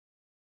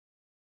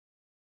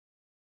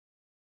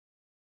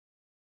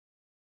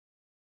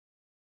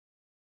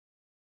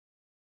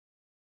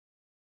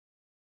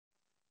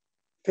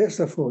First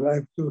of all, I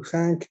have to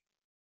thank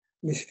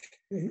Ms.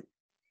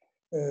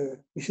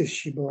 Mrs.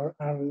 Shibar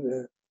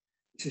and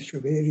Mrs.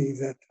 Shubairi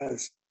that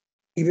has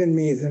given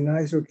me the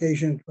nice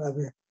occasion to have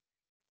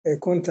a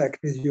contact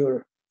with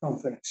your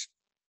conference.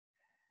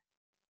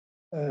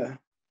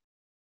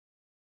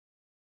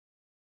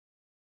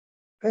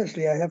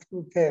 Firstly, I have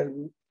to tell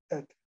you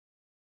that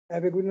I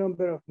have a good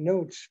number of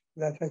notes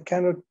that I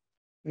cannot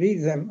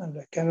read them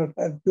and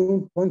I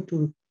don't want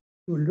to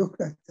look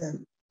at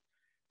them.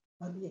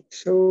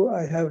 So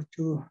I have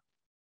to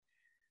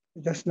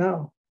just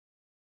now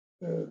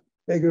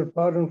beg your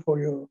pardon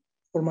for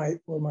my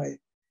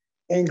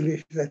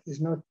English that is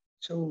not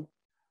so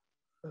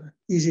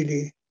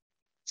easily,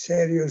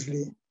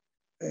 seriously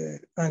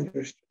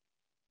understood.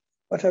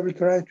 But I will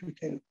try to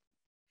tell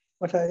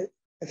what I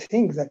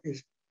think that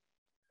is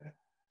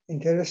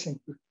interesting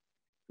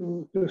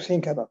to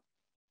think about.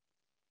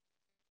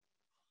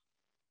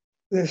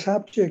 The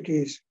subject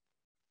is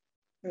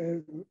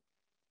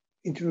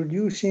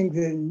introducing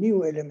the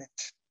new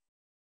elements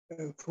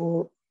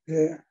for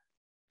the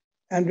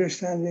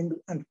understanding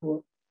and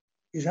for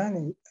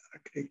designing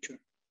architecture.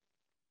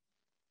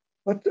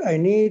 But I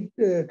need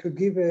to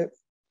give a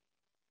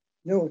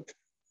note,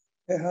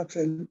 perhaps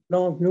a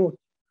long note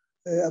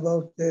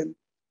about the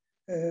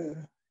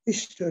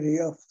history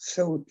of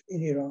thought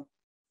in Iran.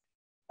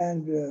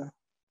 And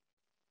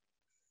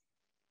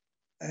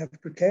I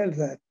have to tell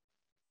that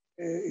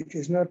it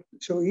is not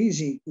so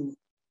easy to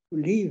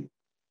leave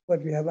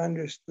what we have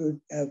understood.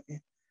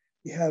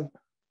 We have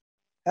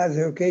had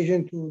the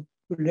occasion to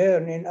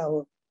learn in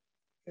our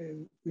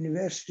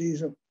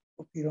universities of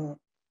Iran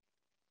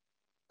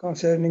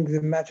concerning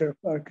the matter of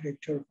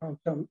architecture from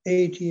some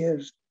 8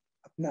 years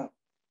up now.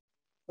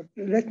 But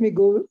let me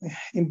go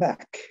in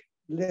back.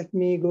 Let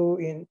me go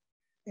in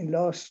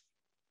last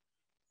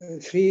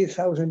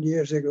 3,000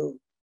 years ago,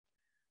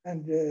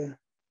 and to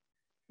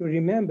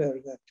remember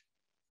that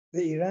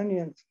the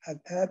Iranians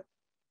had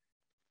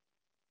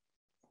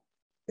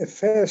a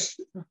first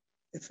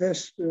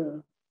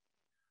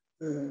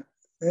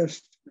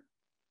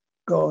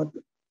god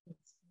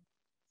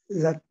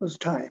that was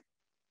time.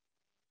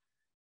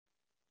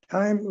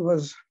 Time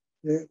was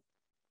the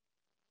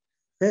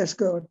first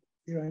god of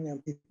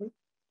Iranian people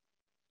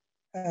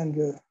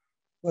and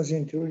was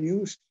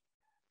introduced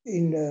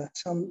in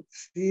some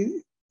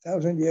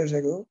 3,000 years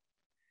ago.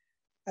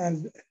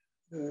 And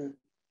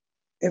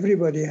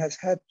everybody has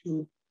had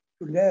to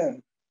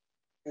learn,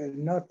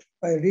 not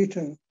by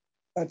written,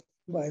 but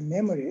by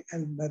memory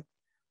and but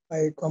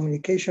by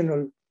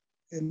communicational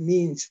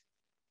means,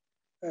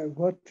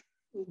 what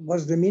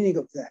was the meaning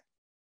of that.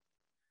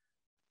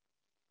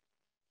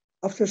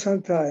 After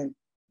some time,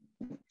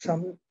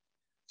 some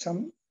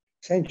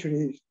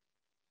centuries,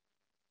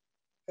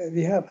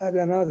 we have had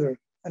another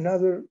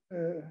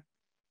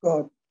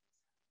god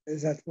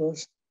that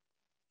was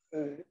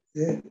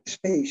the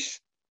space.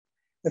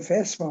 The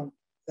first one,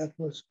 that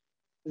was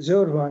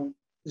Zurvan.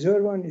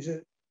 Zurvan is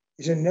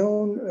a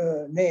known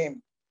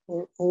name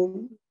for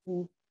all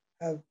who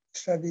have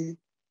studied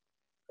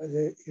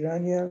the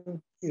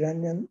Iranian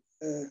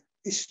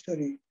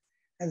history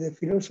and the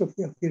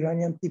philosophy of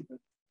Iranian people.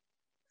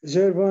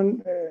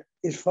 Zurvan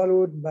is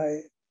followed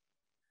by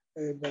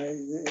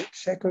the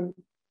second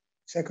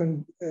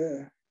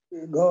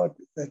god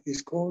that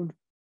is called.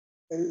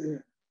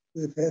 The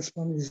first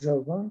one is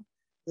Zurvan.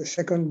 The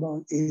second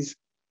one is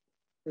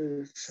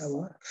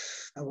Savas.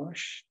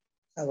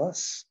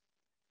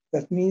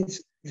 That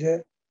means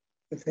the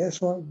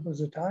first one was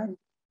the time.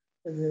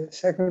 The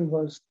second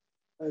was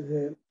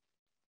the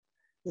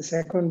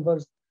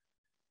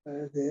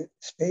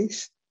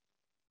space,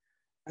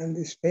 and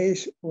the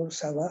space or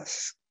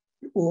Savas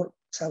or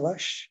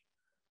Savash.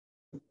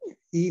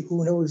 He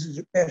who knows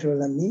better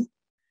than me.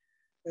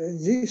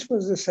 This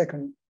was the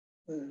second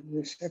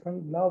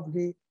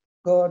lovely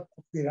god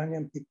of the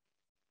Iranian people.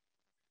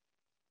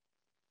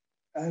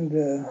 And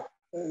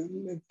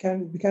we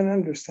can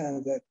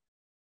understand that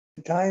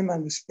the time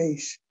and the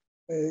space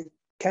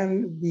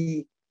can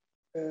meet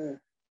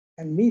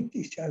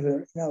each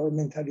other in our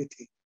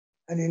mentality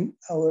and in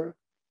our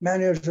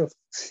manners of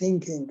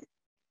thinking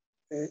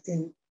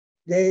in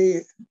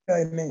day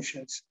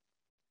dimensions.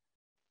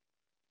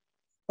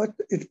 But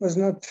it was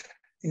not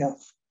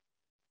enough.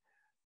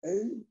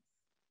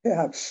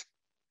 Perhaps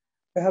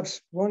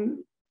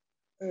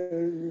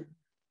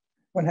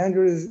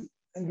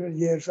 100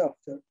 years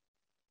after,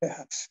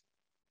 perhaps,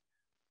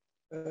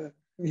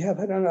 we have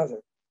had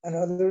another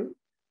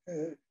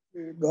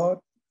god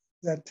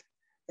that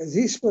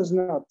this was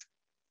not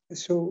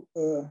so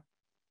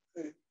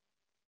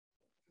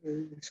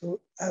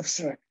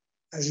abstract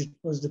as it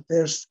was the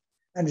first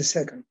and the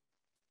second.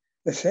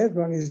 The third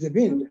one is the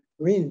wind.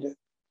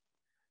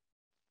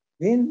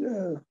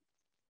 Wind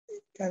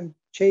can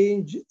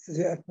change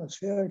the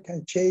atmosphere,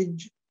 can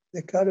change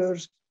the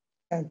colors,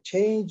 can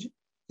change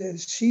the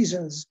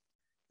seasons,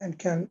 and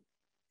can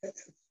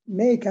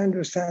make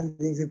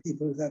understanding the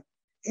people that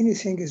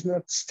anything is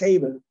not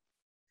stable.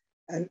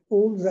 And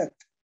all that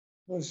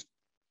was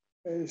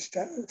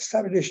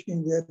established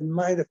in the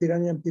mind of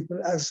Iranian people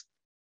as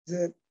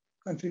the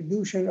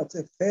contribution of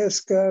the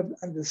first god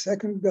and the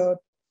second god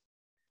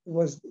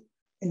was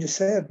in the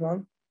third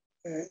one,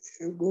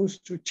 goes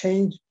to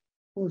change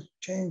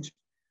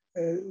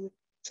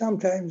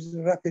sometimes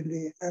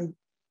rapidly and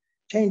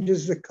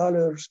changes the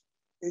colors,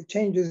 it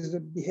changes the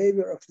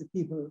behavior of the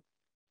people,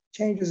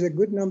 changes a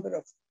good number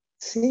of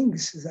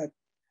things that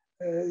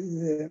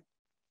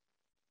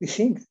we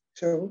think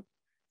so.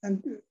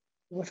 And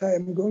what I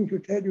am going to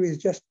tell you is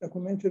just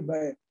documented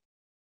by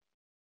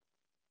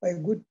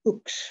good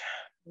books,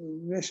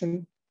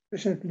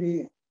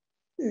 recently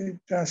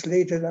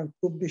translated and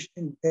published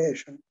in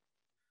Persian.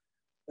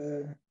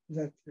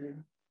 That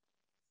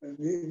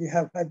we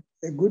have had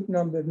a good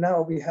number,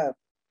 now we have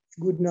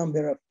a good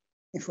number of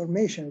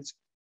informations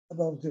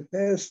about the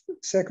first,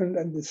 second,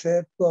 and the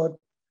third god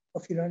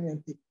of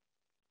Iranian people.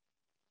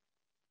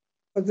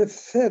 But the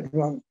third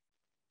one,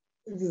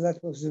 that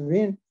was the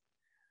wind,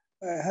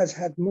 has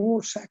had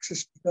more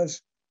success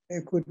because they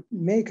could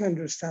make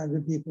understand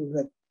the people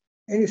that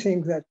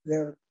anything that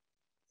they're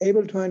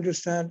able to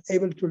understand,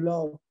 able to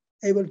love,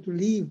 able to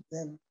leave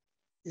them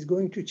is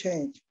going to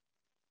change.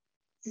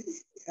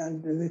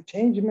 And the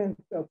changement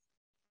of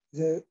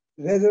the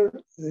weather,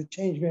 the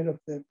changement of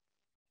the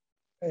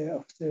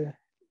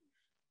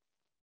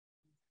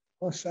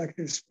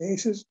constructed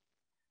spaces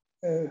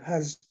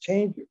has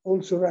changed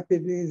also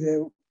rapidly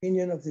the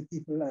opinion of the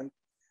people and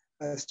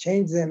has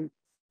changed them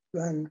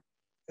to an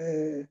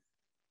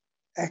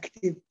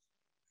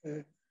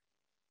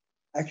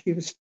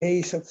active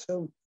space of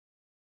thought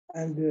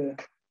and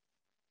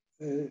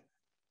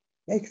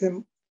make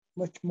them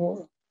much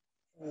more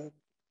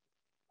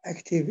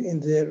active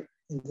in their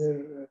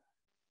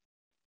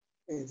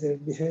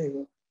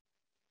behavior.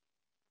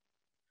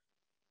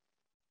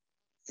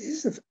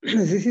 This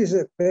is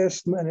the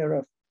first manner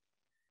of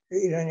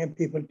Iranian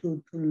people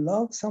to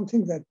love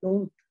something that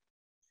don't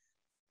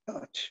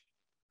touch.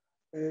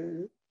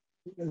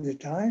 The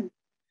time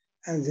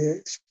and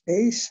the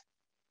space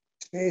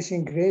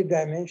in great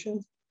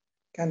dimensions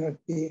cannot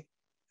be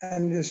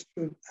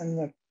understood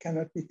and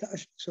cannot be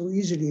touched so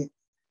easily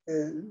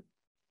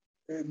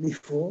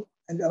before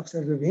and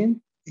after the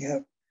wind. We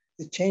have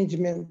the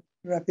changement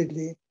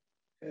rapidly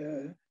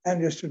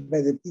understood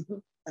by the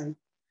people, and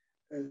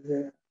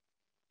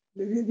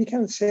we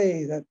can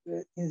say that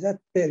in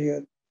that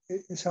period,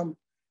 some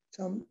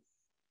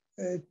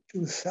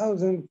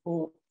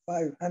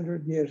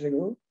 2,500 years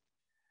ago,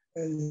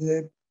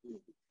 the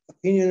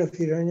opinion of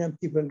Iranian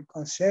people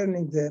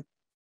concerning the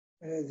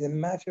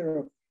matter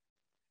of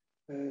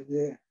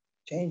the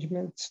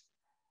changements,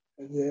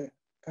 the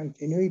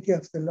continuity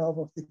of the love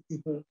of the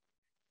people,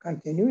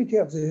 continuity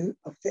of the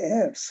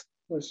earth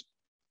was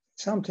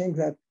something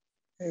that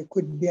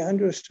could be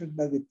understood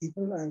by the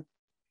people and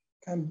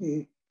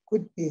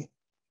could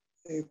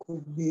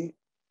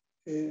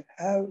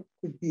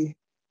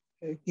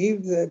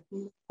give the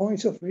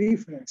points of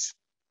reference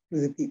to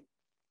the people.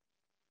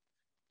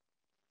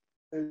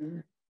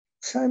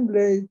 Some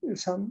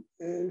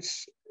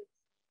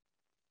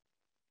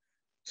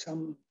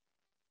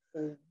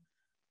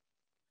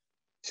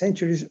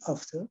centuries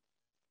after,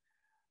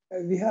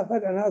 we have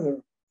had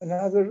another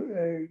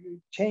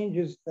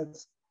changes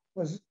that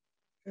was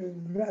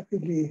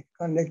rapidly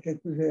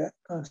connected to the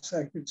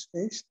constructed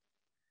space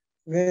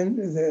when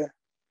the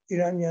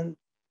Iranian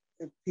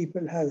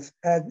people has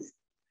had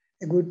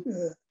a good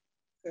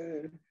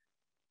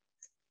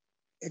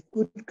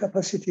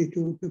capacity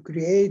to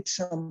create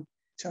some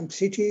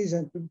cities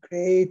and to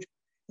create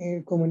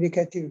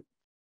communicative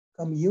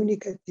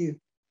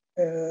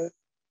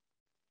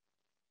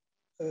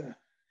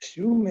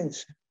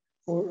instruments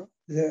for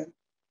the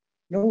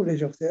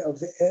knowledge of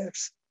the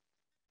earth.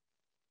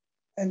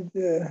 And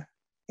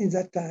in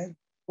that time,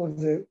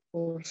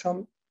 for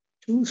some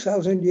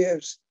 2,000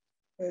 years,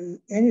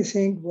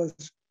 anything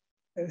was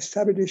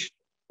established.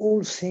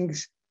 All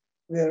things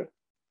were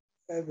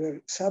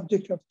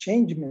subject of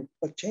changement,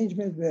 but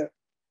changement were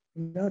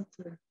not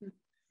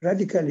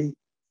radically.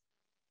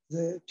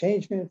 The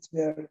changements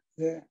were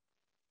the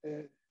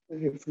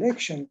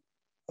reflection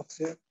of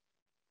the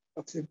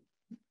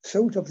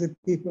thought of the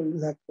people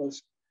that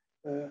was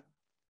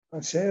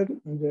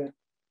concerned in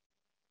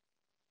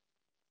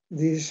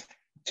these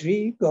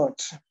three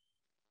gods.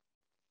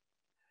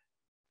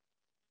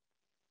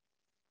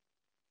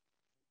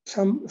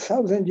 Some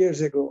 1,000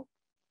 years ago,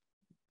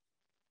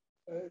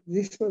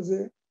 this was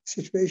the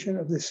situation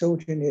of the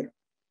thought in Iran.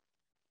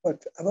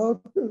 But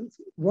about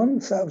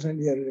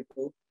 1,000 years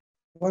ago,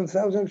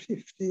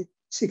 1,050,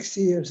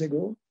 60 years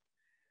ago,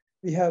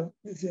 we have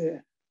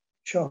the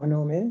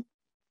Shahnameh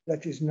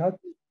that is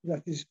noted,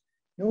 that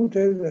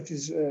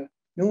is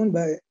known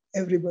by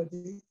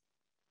everybody.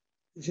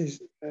 This is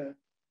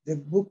the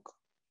book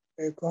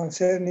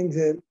concerning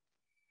the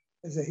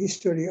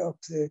history of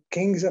the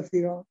kings of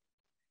Iran,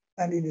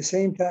 and at the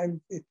same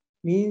time, it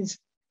means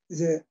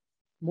the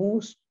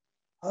most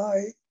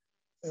high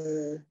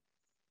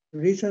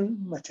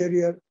written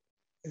material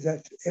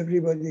that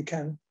everybody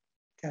can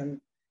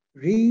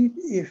read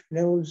if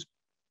knows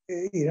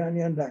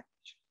Iranian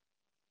language.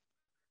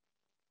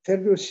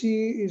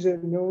 Ferdowsi is a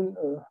known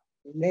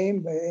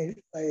name by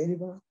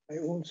anyone, by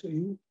also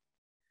you.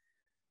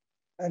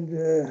 And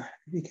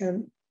we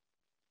can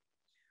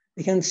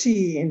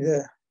see in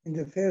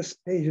the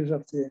first pages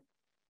of the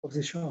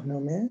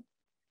Shahnameh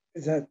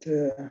that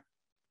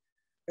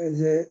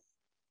the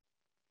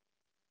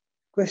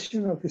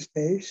question of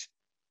space,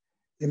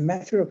 the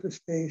matter of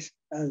space,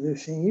 and the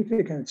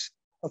significance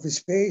of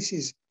space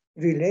is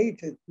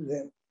related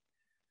to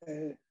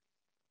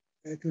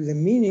the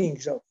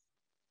meanings of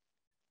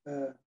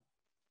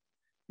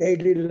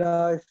daily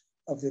life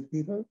of the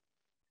people,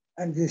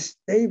 and this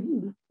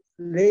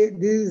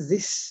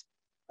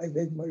I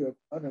beg your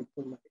pardon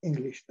for my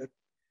English, that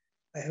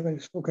I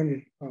haven't spoken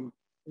it from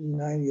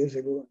 9 years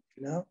ago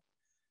to now.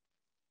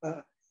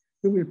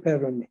 You will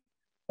pardon me,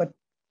 but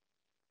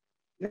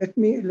let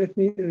me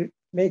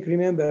make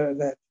remember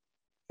that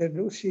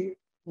Ferdowsi,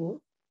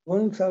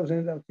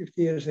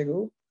 1,050 years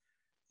ago,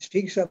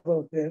 speaks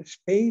about the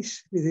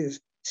space with its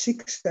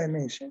 6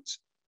 dimensions.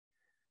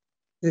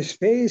 The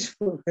space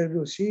for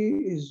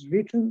Ferdowsi is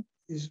written,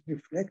 is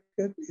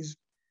reflected, is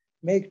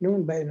made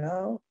known by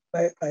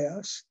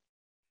us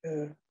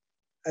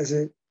as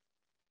a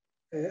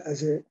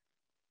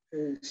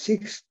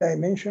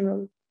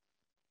 6-dimensional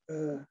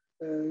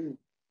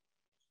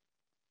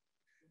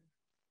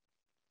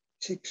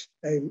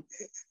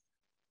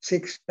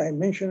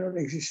six-dimensional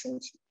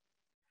existence.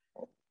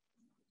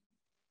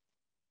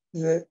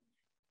 The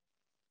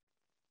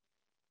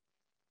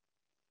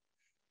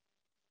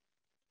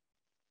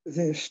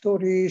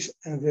stories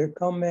and the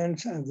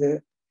comments and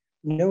the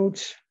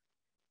notes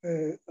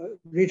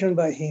written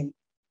by him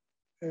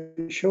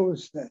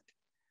shows that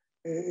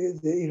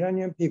the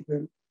Iranian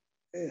people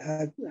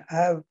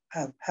have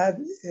had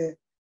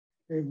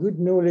a good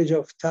knowledge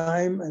of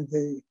time, and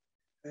they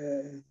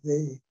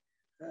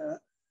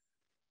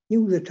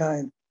knew the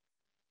time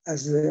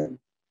as the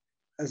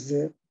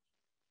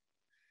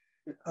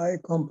high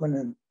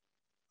component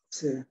of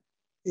the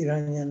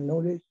Iranian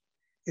knowledge,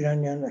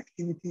 Iranian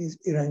activities,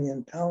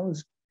 Iranian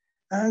towns,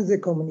 and the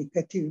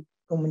communicative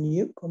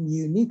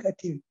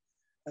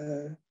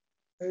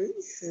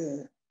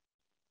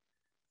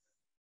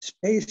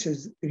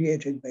spaces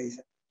created by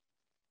them.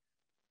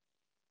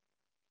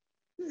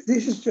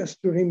 This is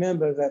just to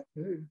remember that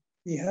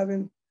we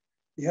haven't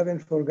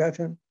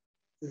forgotten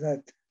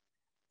that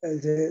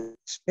the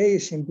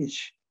space in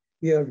which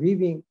we are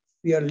living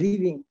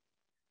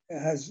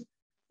has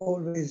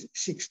always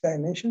 6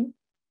 dimensions,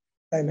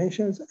 and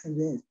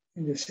then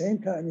in the same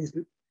time is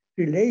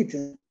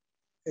related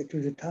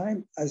to the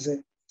time as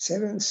a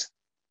 7th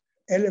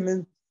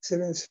element,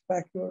 7th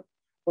factor,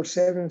 or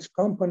 7th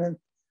component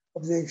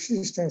of the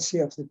existence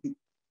of the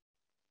people.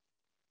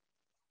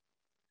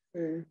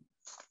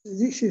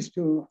 This is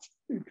to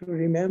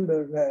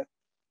remember that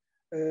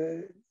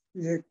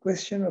the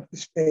question of the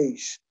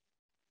space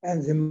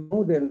and the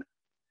model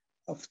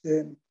of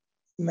the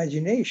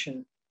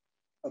imagination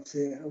of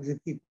the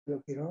people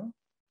of Iran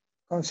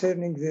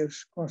concerning their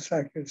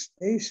constructed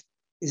space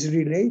is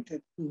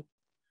related to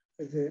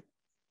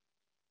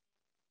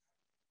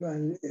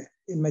an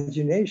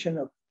imagination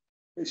of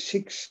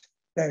 6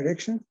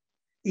 directions,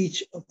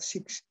 each of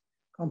 6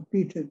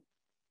 completed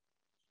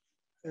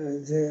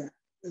the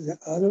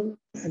other,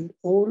 and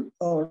all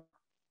are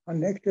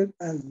connected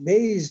and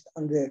based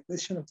on the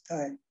question of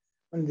time,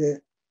 on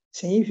the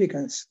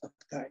significance of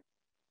time.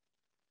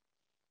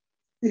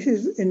 This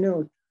is a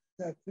note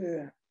that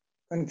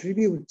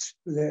contributes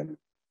to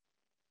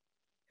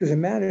the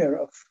manner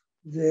of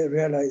the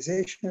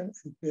realization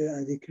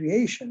and the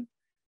creation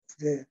of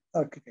the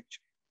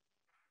architecture,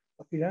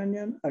 of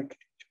Iranian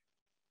architecture.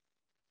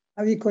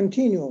 And we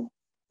continue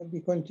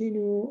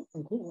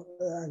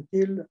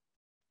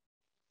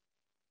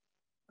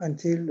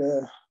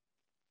until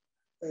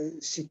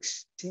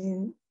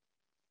 16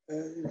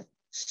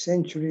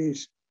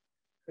 centuries,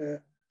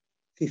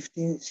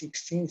 15,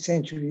 16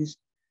 centuries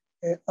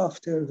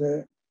after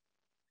the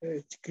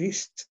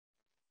Christ.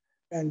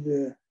 And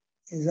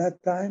in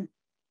that time,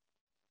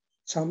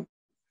 some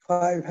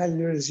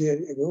 500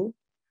 years ago,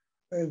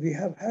 we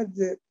have had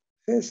the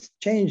first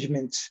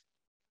changements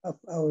of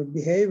our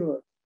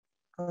behavior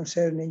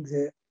concerning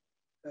the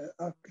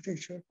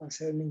architecture,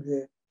 concerning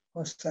the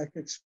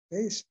constructed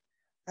space,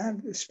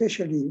 and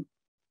especially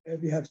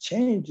we have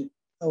changed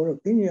our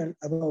opinion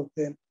about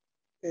the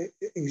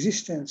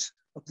existence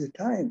of the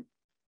time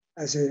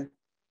as a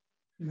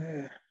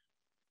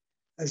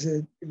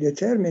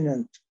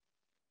determinant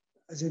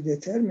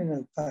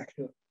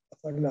factor of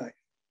our life.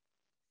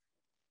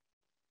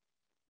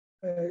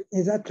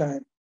 In that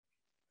time,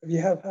 we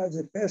have had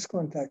the first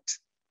contact.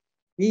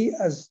 We,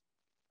 as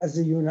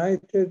the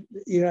united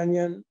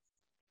Iranian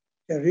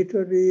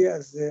territory,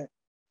 as the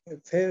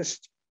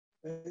first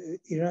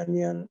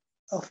Iranian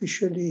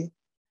officially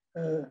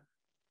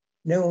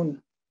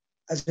known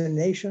as a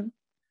nation,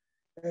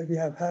 we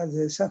have had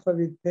the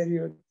Safavid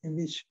period in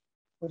which,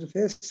 for the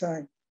first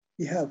time,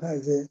 we have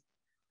had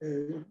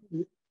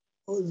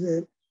all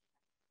the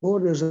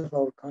borders of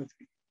our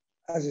country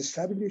as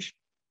established,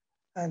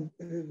 And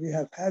we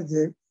have had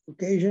the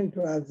occasion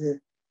to have the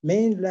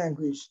main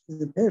language,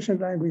 the Persian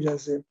language,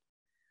 as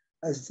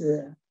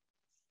the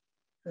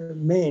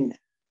main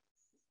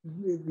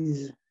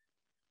with,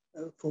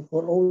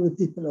 for all the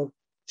people of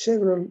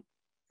several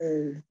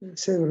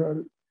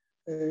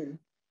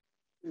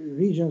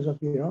regions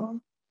of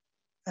Iran.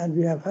 And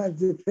we have had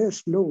the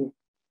first law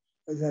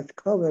that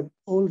covered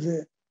all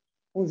the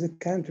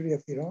country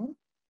of Iran.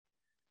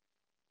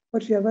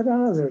 But we have had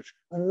another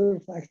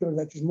factor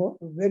that is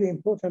very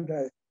important,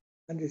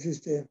 and this is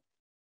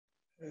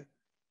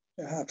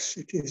perhaps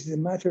it is the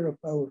matter of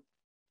our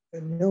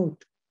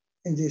note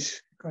in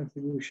this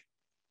contribution.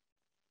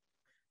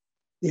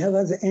 We have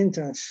had the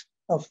entrance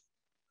of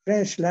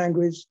French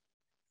language,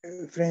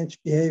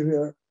 French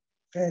behavior,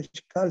 French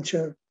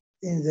culture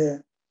in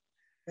the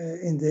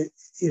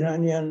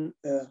Iranian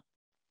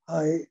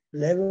high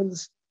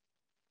levels,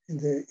 in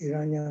the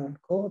Iranian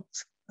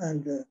courts,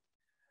 and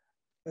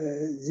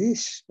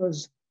this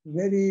was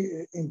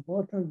very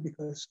important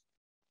because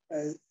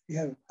we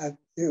have had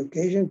the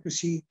occasion to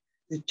see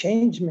the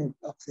changement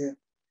of the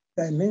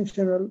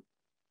dimensional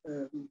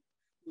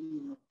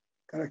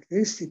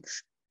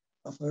characteristics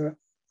of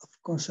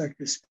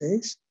constructed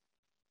space,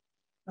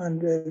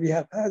 and we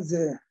have had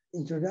the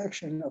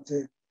introduction of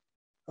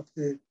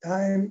the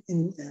time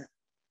in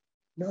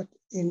not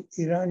in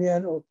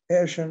Iranian or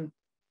Persian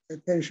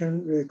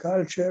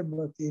culture,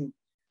 but in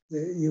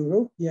the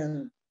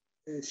European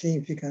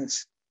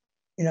significance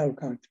in our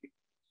country.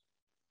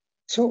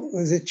 So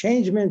the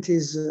changement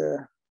is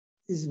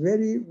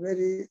very,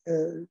 very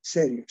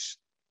serious.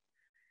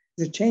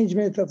 The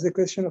changement of the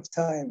question of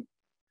time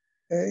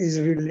is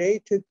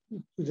related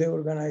to the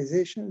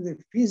organization, the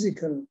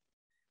physical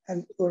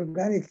and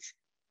organic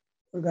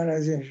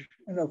organization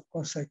of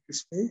constructed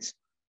space.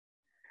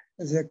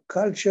 The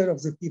culture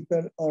of the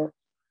people are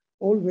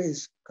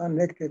always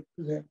connected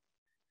to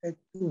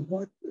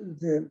what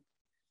the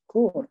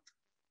court,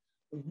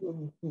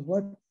 to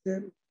what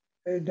the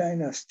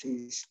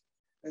dynasties,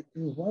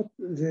 to what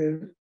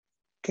the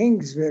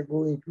kings were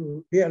going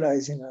to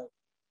realize in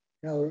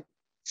our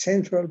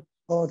central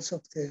parts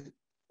of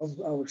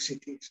our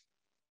cities.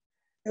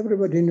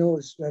 Everybody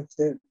knows that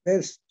the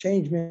first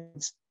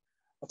changements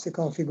of the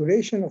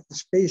configuration of the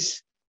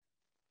space,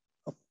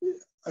 of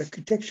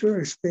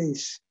architectural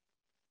space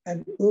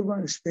and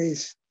urban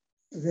space,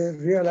 were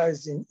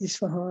realized in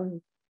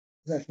Isfahan,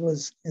 that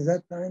was at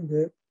that time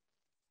the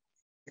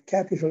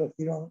capital of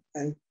Iran,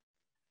 and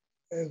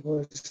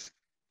was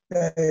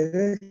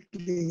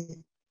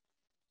directly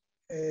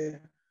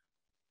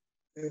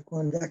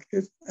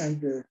conducted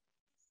and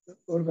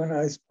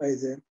organized by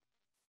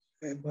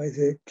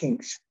the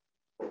kings.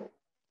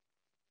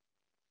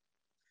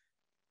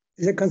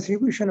 The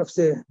contribution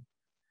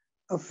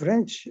of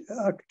French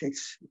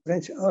architects,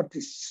 French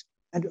artists,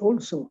 and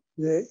also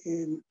the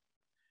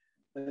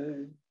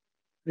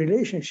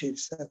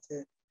relationships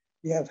that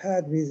we have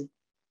had with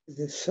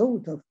the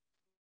south of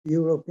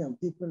European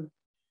people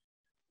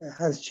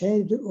has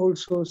changed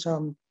also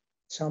some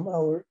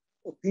our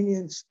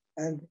opinions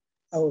and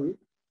our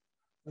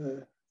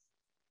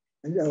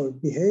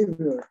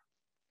behavior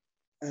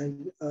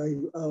and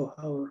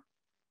our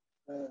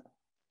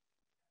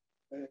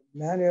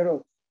manner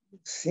of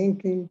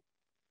thinking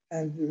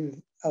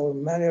and our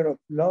manner of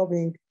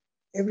loving,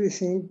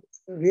 everything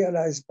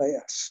realized by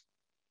us.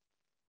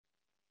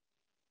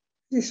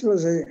 This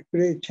was a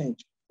great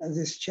change, and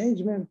this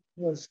changement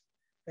was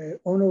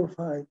honored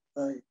by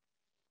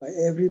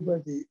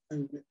everybody,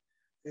 and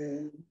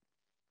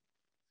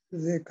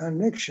the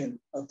connection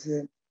of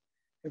the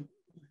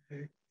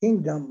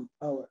kingdom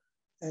power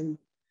and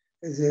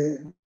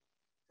the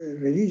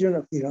religion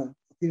of Iran,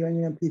 of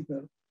Iranian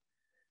people,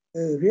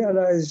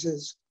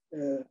 realizes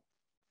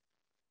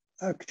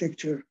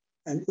architecture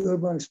and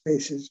urban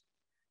spaces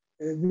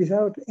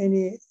without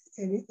any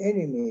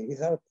enemy,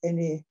 without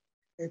any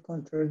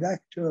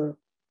contradictory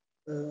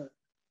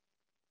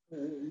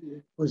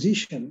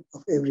position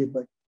of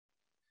everybody.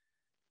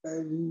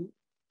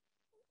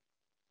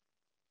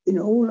 In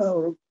all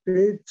our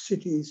great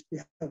cities, we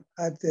have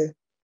had the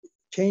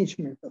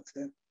changement of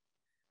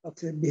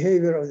the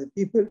behavior of the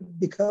people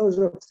because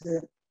of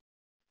the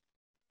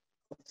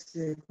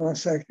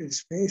constructed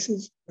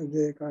spaces, and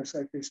the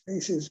constructed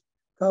spaces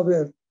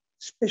cover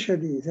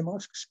especially the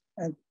mosques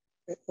and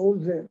all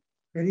the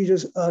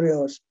religious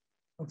areas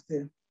of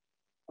the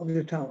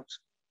towns.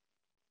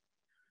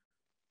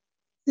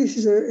 This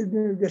is a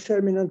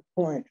determinant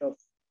point of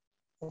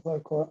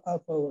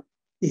our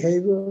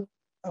behavior,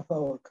 of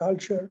our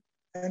culture,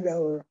 and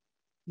our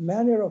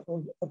manner of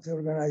the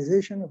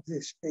organization of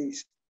the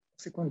space,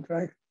 of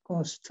the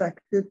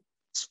constructed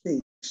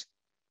space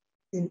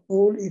in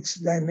all its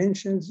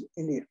dimensions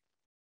in it.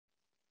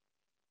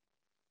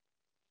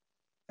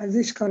 And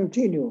this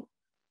continues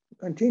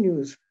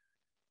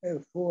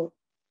for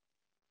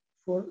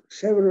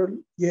several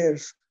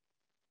years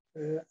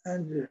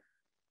and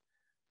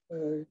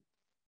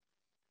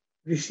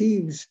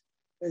receives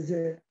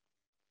the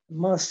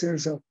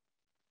masters of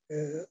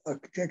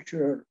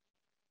architectural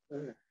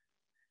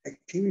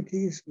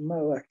activities,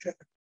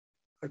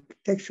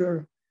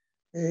 architectural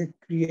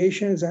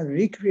creations and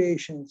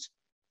recreations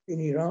in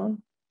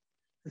Iran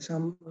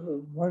some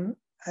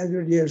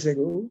 100 years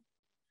ago,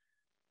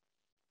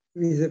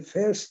 with the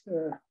first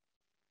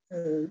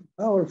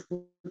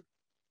powerful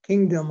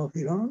kingdom of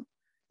Iran.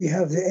 We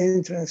have the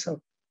entrance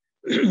of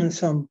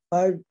some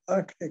 5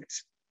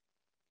 architects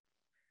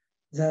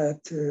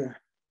that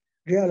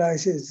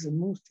realizes the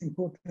most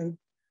important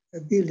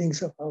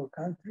buildings of our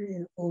country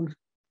in all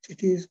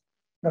cities,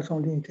 not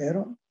only in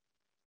Tehran,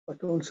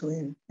 but also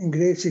in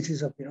great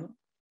cities of Iran.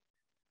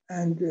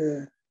 And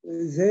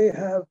they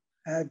have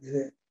had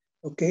the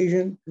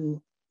occasion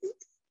to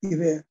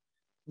give a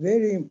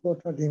very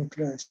important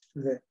influence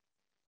to the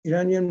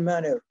Iranian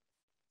manner of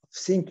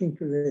thinking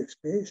to the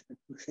space and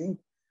to think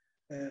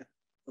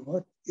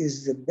what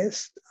is the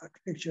best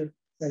architecture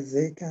that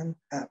they can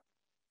have.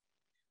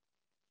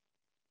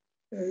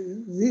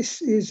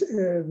 This is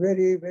a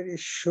very, very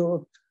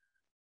short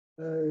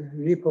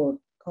report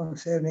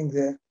concerning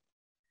the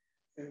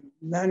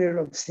manner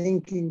of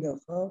thinking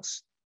of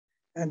us,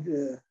 and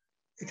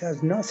it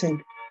has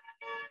nothing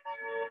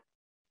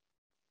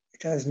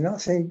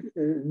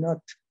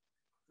not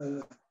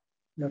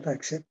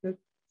accepted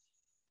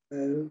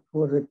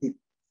for the people.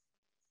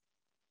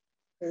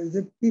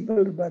 The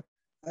people that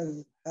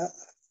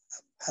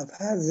have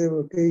had the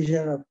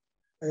occasion of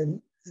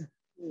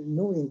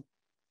knowing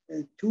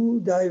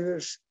 2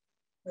 diverse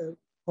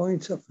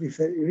points of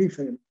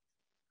reference.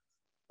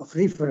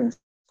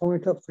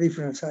 Point of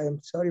reference. I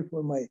am sorry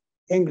for my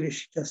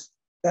English, just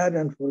bad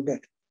and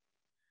forget.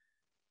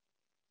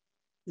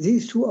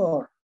 These 2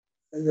 are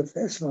the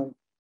first one,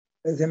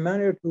 the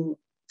manner to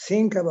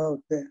think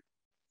about the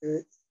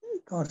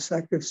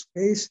constructed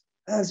space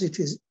as it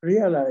is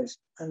realized,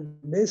 and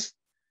best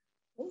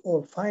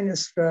or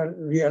finest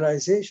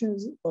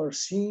realizations are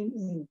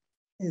seen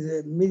in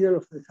the middle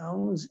of the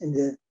towns, in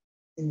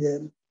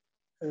the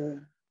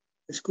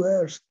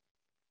squares,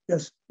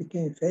 just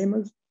became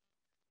famous,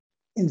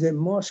 in the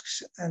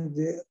mosques and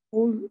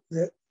all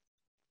the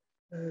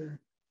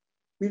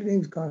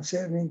buildings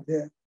concerning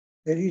the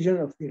region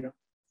of Iran.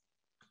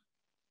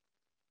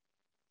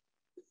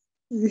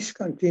 This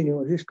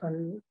continues,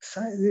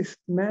 this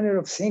manner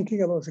of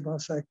thinking about the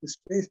constructed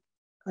space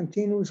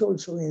continues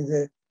also in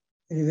the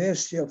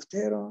University of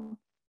Tehran,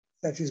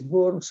 that is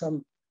born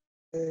some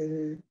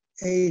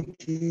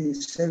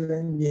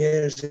 87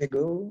 years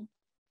ago,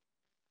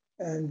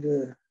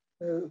 and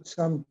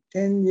some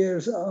 10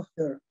 years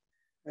after,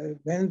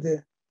 when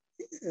the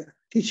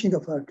teaching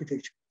of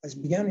architecture has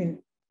begun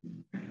in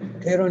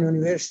Tehran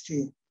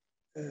University,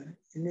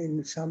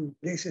 in some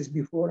places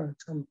before and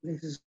some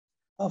places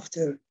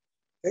after,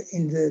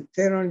 in the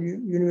Tehran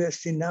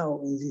University now,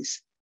 in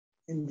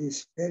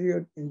this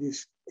period, in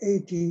this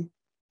 80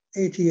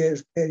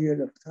 years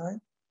period of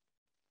time,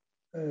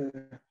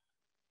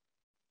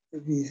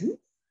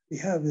 we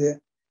have the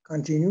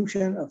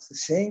continuation of the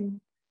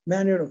same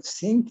manner of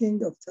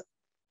thinking of the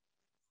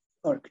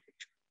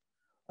architecture.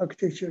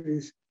 Architecture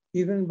is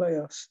given by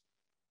us,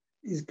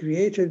 is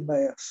created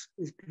by us,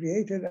 is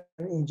created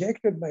and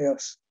injected by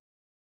us,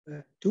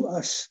 to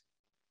us,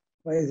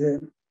 by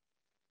the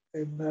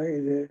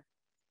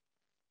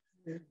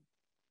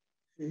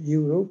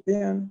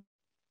European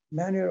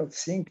manner of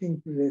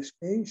thinking to the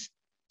space,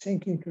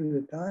 thinking to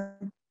the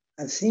time,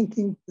 and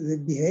thinking to the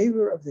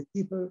behavior of the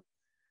people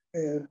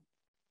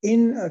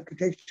in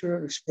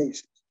architectural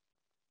spaces.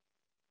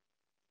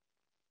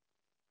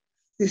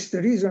 This is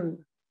the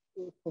reason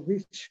for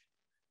which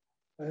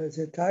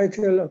the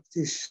title of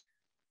this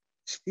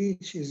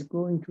speech is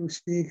going to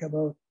speak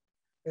about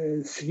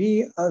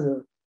 3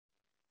 other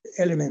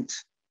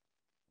elements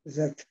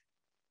that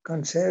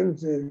concern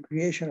the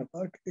creation of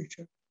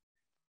architecture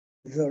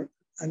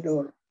and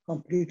are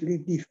completely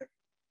different.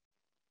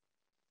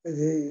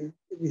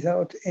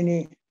 Without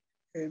any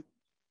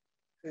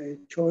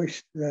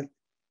choice that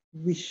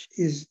which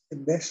is the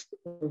best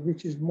or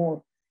which is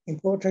more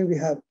important, we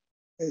have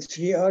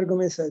 3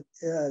 arguments that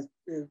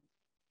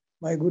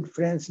my good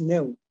friends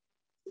know.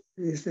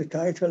 This is the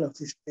title of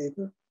this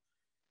paper.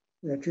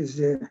 That is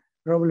the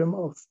problem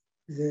of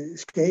the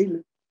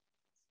scale,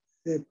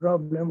 the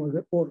problem of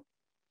the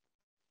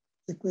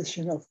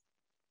question of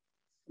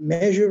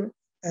measure,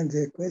 and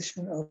the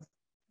question of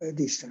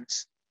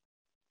distance.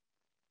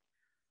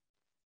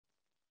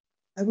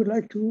 I would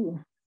like to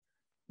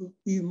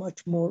be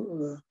much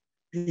more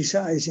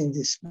precise in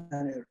this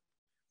matter.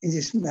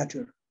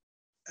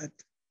 That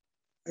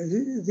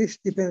this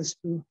depends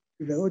to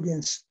the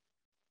audience,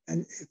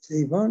 and if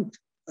they want,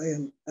 I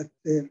am at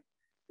their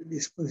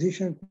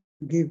disposition to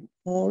give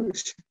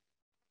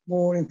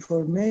more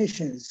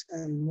informations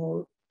and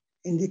more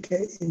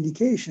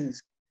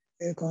indications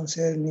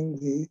concerning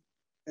the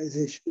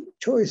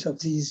choice of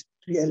these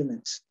 3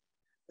 elements: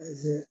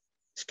 the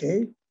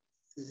scale,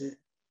 the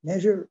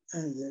measure,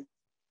 and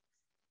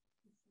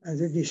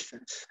the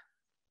distance.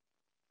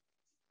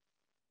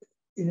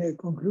 In a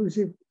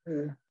conclusive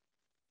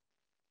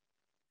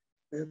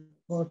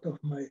part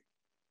of my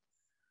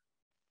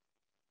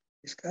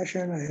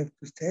discussion, I have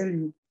to tell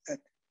you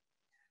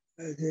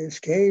The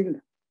scale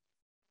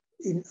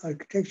in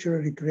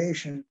architectural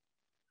recreation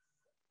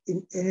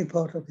in any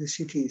part of the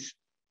cities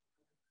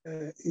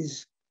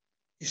is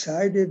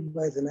decided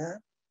by the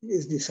map,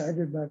 is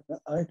decided by the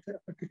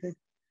architect,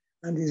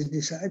 and is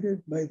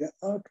decided by the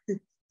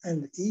architect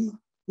and he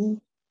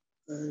who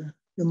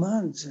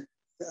demands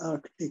the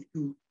architect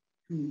to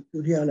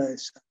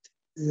realize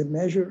something. The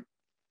measure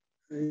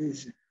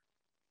is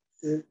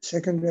the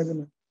second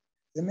element.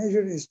 The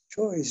measure is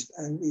choiced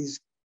and is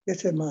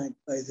determined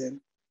by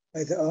them,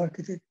 by the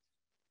architect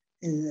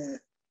in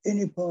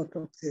any part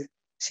of the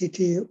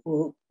city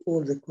or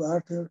the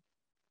quarter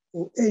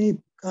or any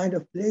kind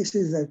of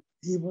places that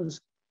he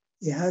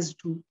has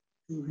to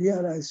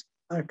realize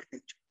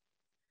architecture.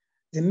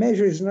 The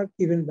measure is not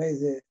given by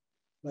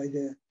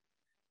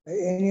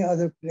any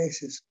other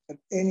places, but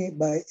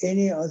by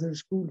any other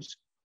schools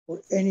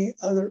or any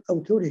other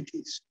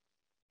authorities.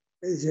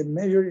 The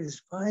measure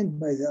is defined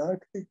by the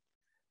architect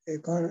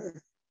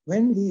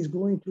when he is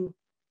going to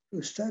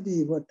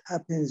study what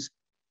happens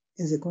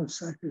in the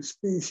constructed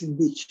space in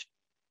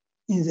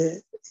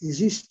the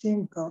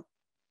existing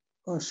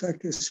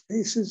constructed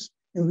spaces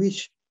in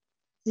which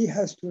he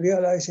has to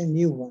realize a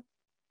new one.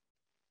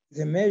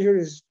 The measure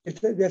is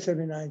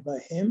determined by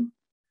him,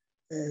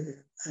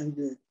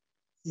 and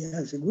he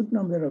has a good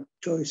number of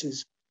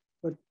choices,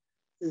 but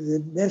the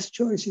best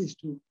choice is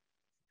to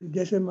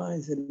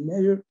determine the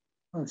measure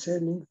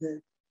concerning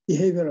the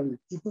behavior of the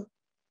people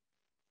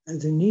and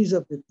the needs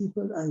of the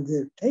people and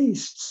their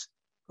tastes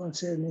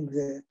concerning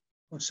the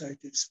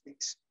constructed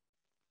space.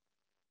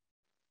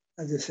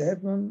 And the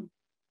third one,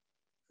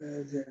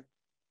 the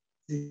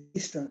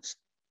distance.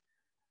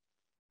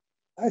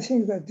 I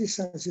think that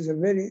distance is a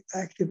very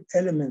active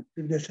element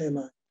to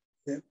determine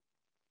the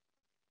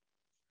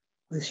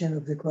question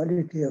of the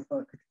quality of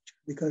architecture,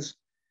 because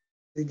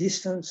the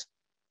distance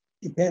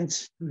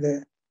depends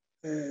to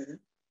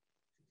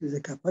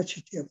the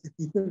capacity of the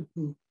people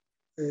to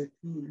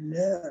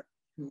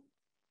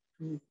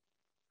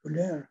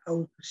learn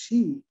how to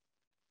see,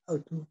 how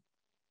to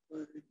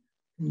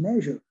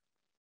measure,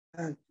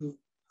 and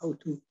how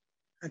to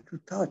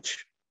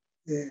touch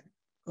the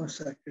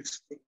constructed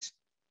space.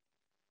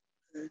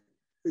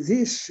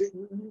 This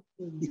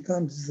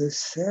becomes the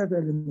third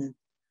element,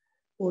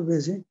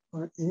 always in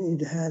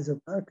the hands of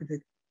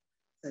architect,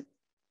 that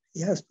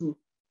he has to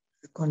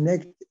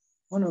connect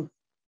one of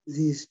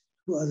these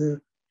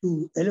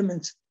two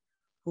elements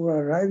for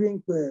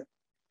arriving to a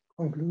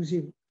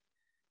conclusive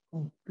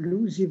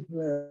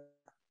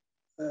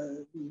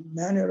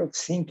manner of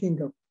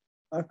thinking of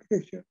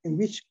architecture, in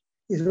which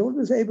he's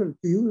always able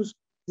to use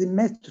the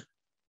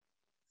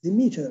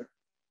meter.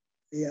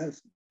 He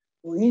has,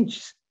 or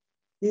inches.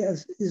 He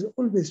is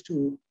always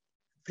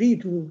free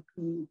to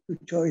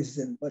choose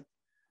them, but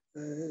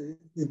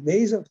the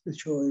base of the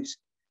choice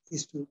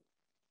is to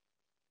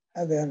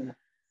have an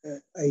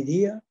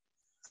idea,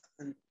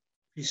 a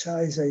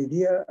precise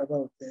idea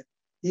about the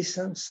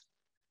distance,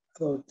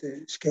 about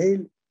the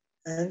scale,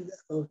 and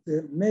about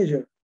the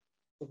measure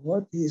of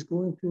what he is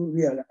going to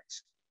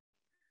realize.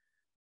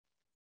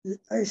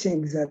 I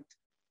think that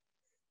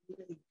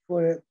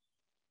for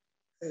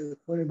a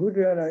good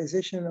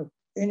realization of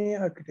any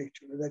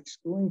architecture that's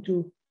going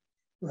to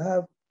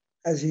have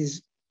as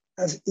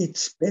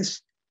its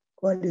best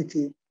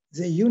quality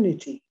the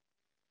unity,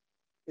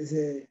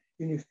 the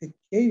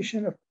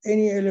unification of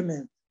any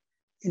element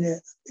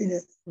in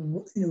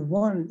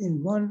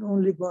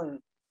only one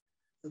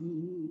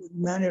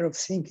manner of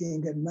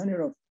thinking and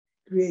manner of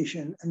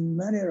creation and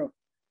manner of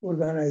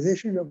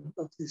organization of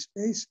the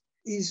space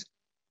is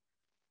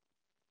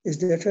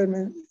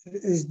determined.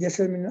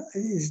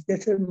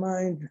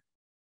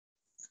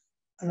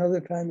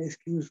 Another time,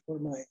 excuse for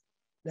my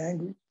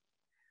language.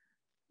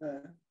 I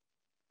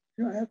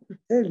have to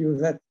tell you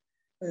that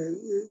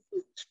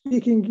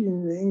speaking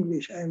in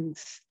English, I'm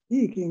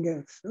speaking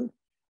and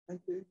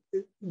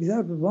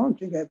without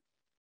wanting,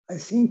 I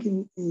think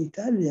in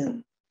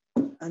Italian,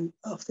 and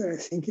after I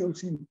think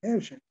also in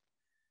Persian.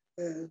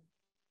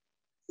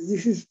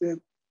 This is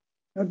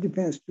not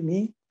depends to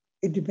me,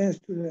 it depends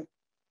to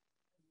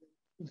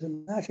the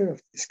matter of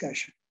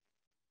discussion.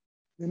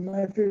 The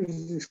matter of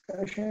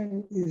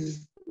discussion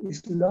is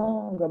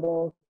long,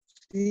 about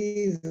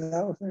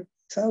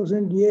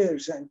 3,000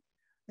 years, and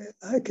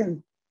I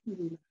can,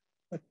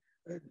 but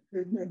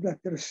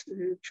Dr.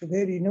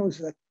 Shaveri knows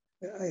that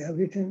I have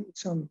written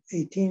some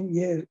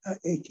 18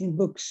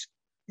 books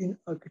in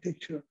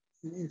architecture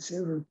in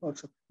several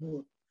parts of the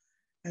world.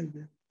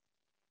 And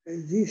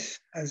this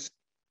has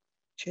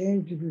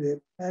changed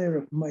the manner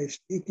of my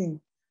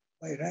speaking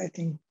by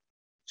writing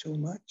so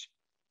much.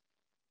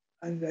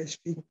 And I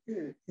speak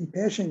in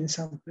Persian in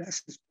some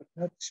classes, but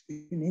not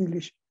speak in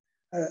English,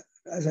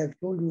 as I've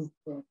told you,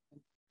 for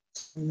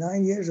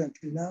 9 years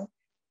until now.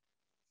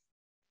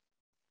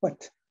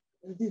 But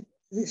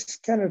this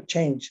cannot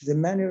change the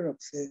manner of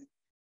the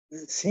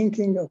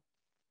thinking of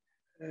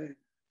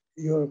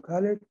your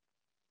colleague.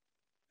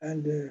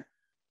 And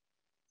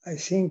I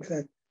think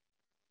that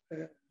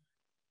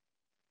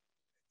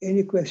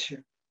any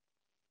question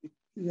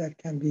that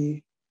can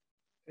be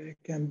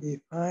can be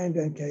found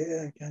and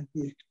can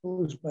be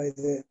exposed by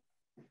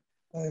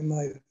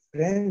my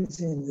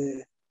friends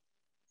in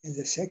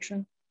the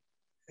section.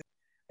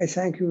 I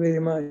thank you very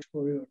much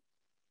for your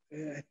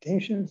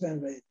attentions,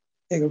 and I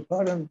beg your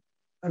pardon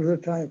another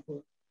time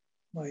for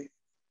my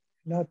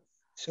not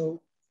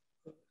so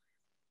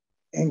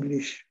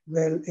English,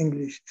 well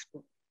English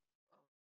spoken.